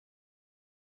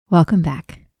Welcome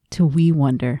back to We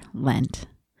Wonder Lent.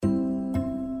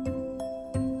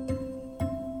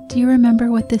 Do you remember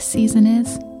what this season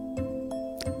is?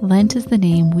 Lent is the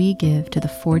name we give to the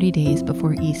 40 days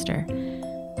before Easter,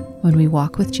 when we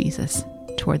walk with Jesus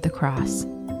toward the cross.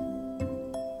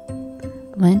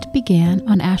 Lent began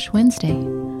on Ash Wednesday,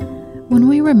 when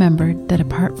we remembered that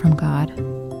apart from God,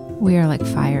 we are like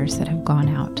fires that have gone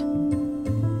out.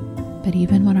 But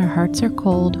even when our hearts are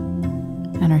cold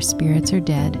and our spirits are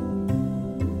dead,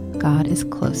 God is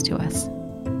close to us.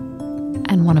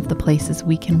 And one of the places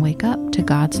we can wake up to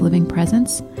God's living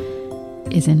presence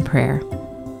is in prayer.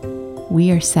 We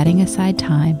are setting aside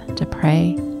time to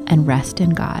pray and rest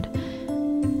in God,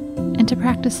 and to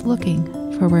practice looking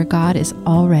for where God is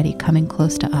already coming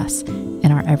close to us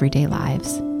in our everyday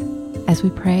lives. As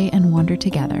we pray and wonder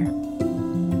together,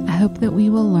 I hope that we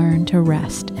will learn to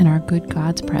rest in our good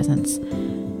God's presence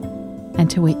and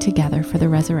to wait together for the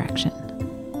resurrection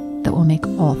that will make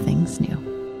all things new.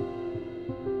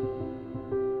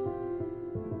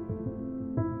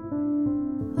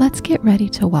 Let's get ready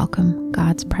to welcome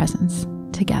God's presence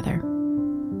together.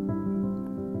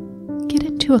 Get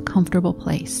into a comfortable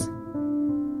place.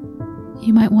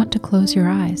 You might want to close your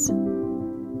eyes.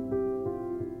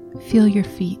 Feel your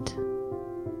feet.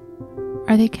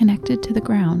 Are they connected to the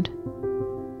ground?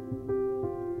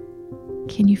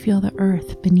 Can you feel the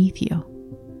earth beneath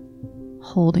you,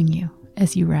 holding you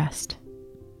as you rest?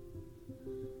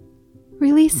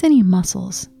 Release any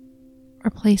muscles or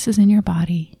places in your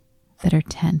body that are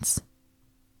tense.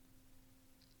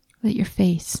 Let your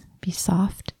face be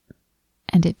soft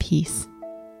and at peace.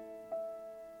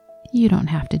 You don't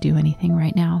have to do anything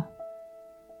right now.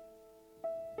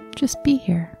 Just be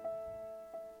here.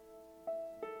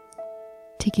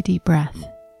 Take a deep breath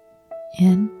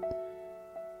in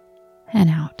and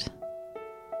out.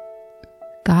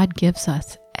 God gives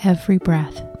us every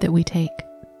breath that we take.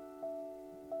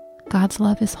 God's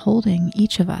love is holding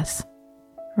each of us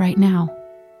right now.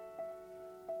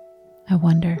 I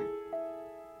wonder,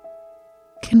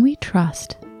 can we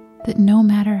trust that no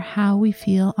matter how we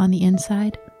feel on the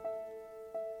inside,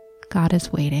 God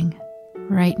is waiting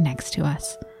right next to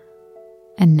us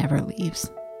and never leaves?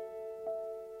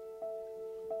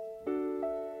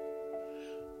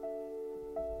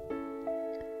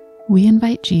 We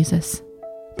invite Jesus,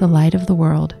 the light of the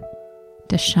world,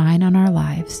 to shine on our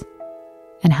lives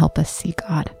and help us see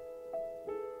God.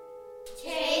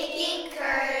 Taking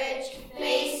courage,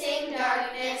 facing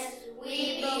darkness,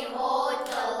 we behold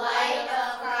the light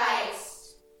of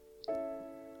Christ.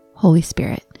 Holy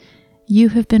Spirit, you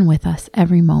have been with us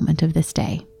every moment of this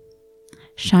day.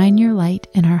 Shine your light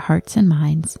in our hearts and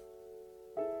minds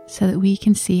so that we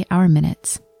can see our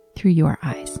minutes through your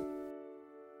eyes.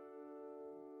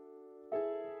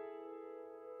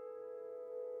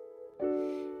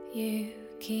 You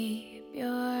keep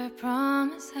your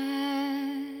promises.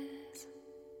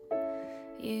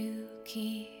 You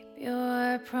keep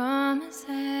your promises.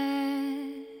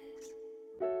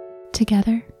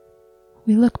 Together,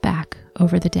 we look back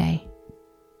over the day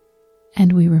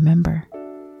and we remember,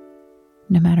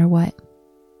 no matter what,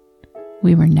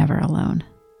 we were never alone.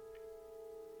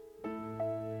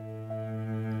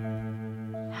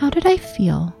 How did I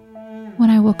feel when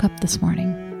I woke up this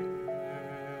morning?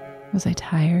 Was I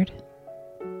tired?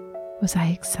 Was I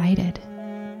excited?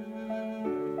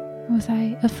 Was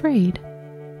I afraid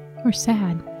or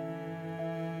sad?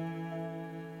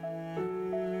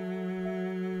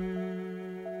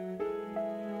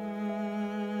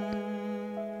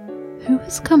 Who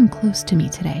has come close to me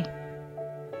today?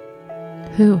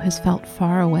 Who has felt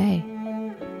far away?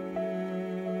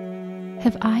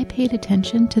 Have I paid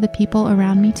attention to the people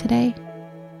around me today?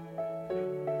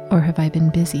 Or have I been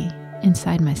busy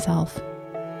inside myself?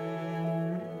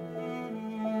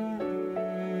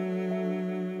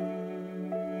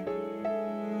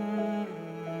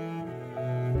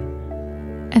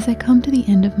 As I come to the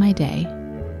end of my day,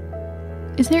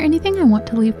 is there anything I want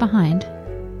to leave behind?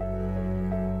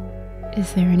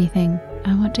 Is there anything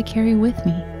I want to carry with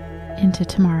me into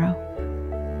tomorrow?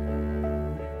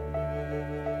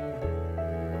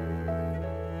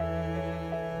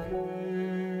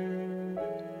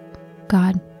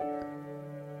 God,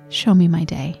 show me my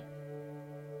day.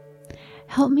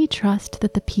 Help me trust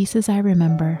that the pieces I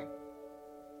remember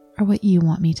are what you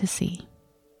want me to see.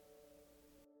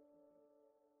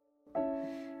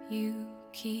 You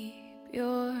keep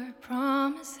your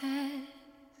promises.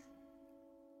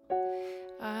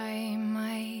 I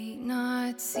might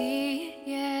not see it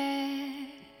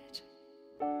yet.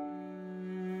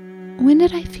 When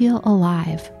did I feel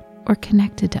alive or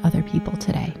connected to other people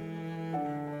today?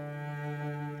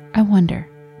 I wonder,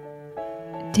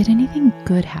 Did anything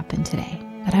good happen today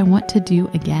that I want to do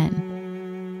again?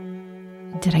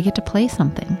 Did I get to play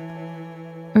something?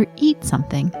 Or eat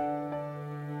something?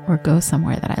 Or go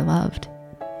somewhere that I loved?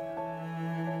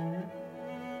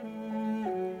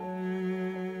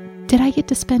 Did I get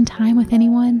to spend time with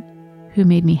anyone who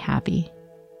made me happy?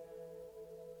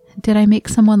 Did I make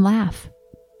someone laugh?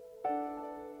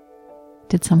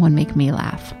 Did someone make me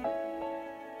laugh?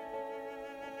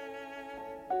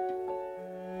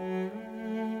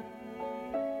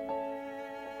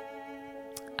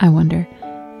 I wonder,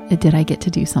 did I get to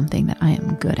do something that I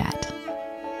am good at?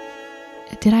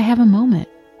 Did I have a moment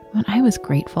when I was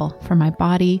grateful for my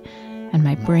body and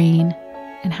my brain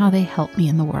and how they help me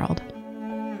in the world?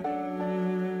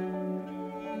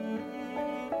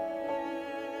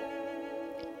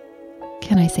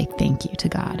 Can I say thank you to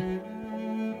God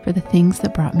for the things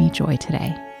that brought me joy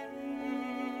today?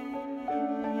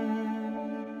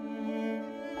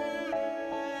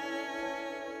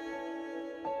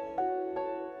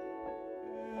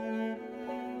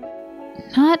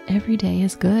 Not every day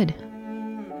is good,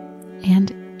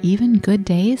 and even good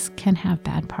days can have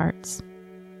bad parts.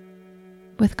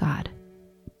 With God,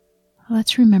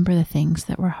 let's remember the things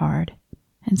that were hard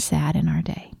and sad in our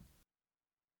day.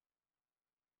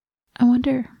 I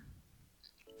wonder,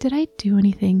 did I do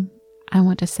anything I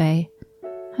want to say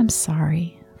I'm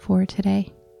sorry for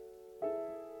today?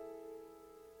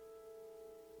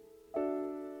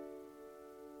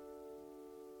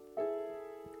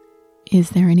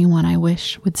 Is there anyone I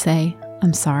wish would say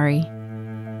I'm sorry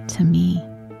to me?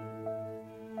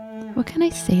 What can I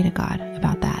say to God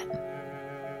about that?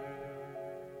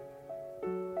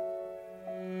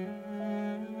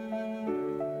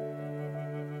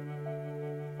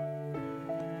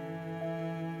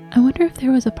 I wonder if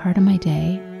there was a part of my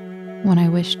day when I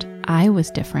wished I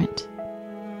was different,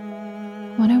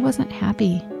 when I wasn't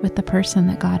happy with the person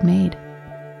that God made.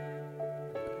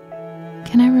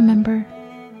 Can I remember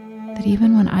that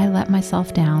even when I let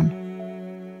myself down,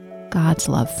 God's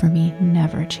love for me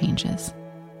never changes?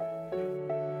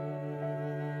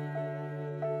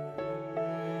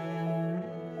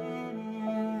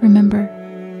 Remember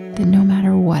that no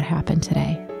matter what happened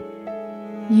today,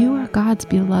 you are God's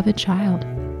beloved child,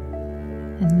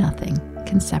 and nothing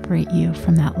can separate you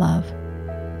from that love.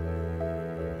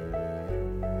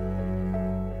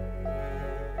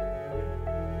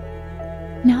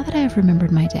 Now that I have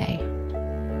remembered my day,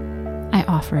 I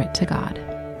offer it to God.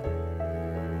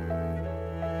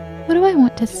 What do I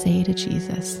want to say to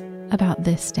Jesus about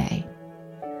this day?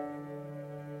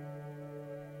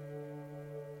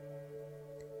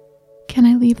 Can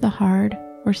I leave the hard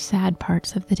or sad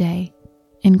parts of the day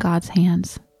in God's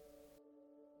hands?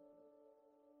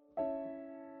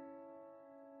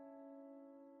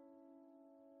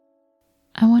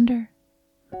 I wonder,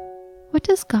 what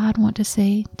does God want to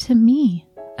say to me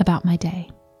about my day?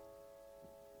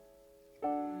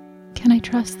 Can I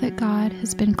trust that God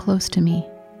has been close to me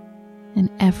in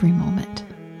every moment,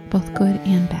 both good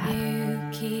and bad? You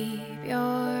keep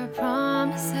your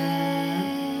promises.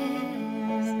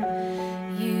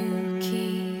 You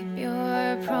keep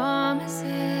your promises.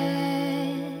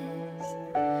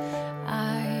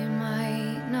 I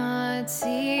might not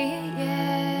see it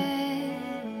yet.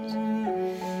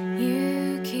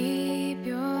 You keep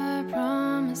your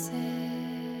promises.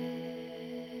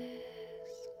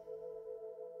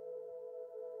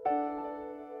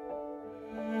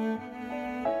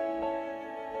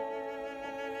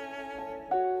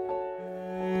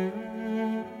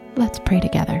 Let's pray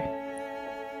together,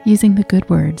 using the good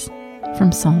words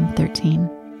from Psalm 13.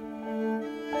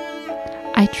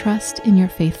 I trust in your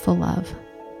faithful love.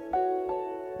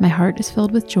 My heart is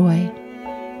filled with joy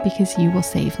because you will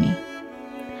save me.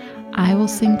 I will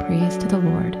sing praise to the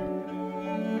Lord.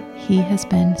 He has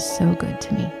been so good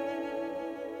to me.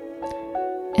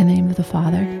 In the name of the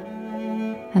Father,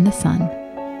 and the Son,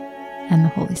 and the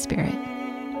Holy Spirit.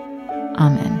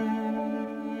 Amen.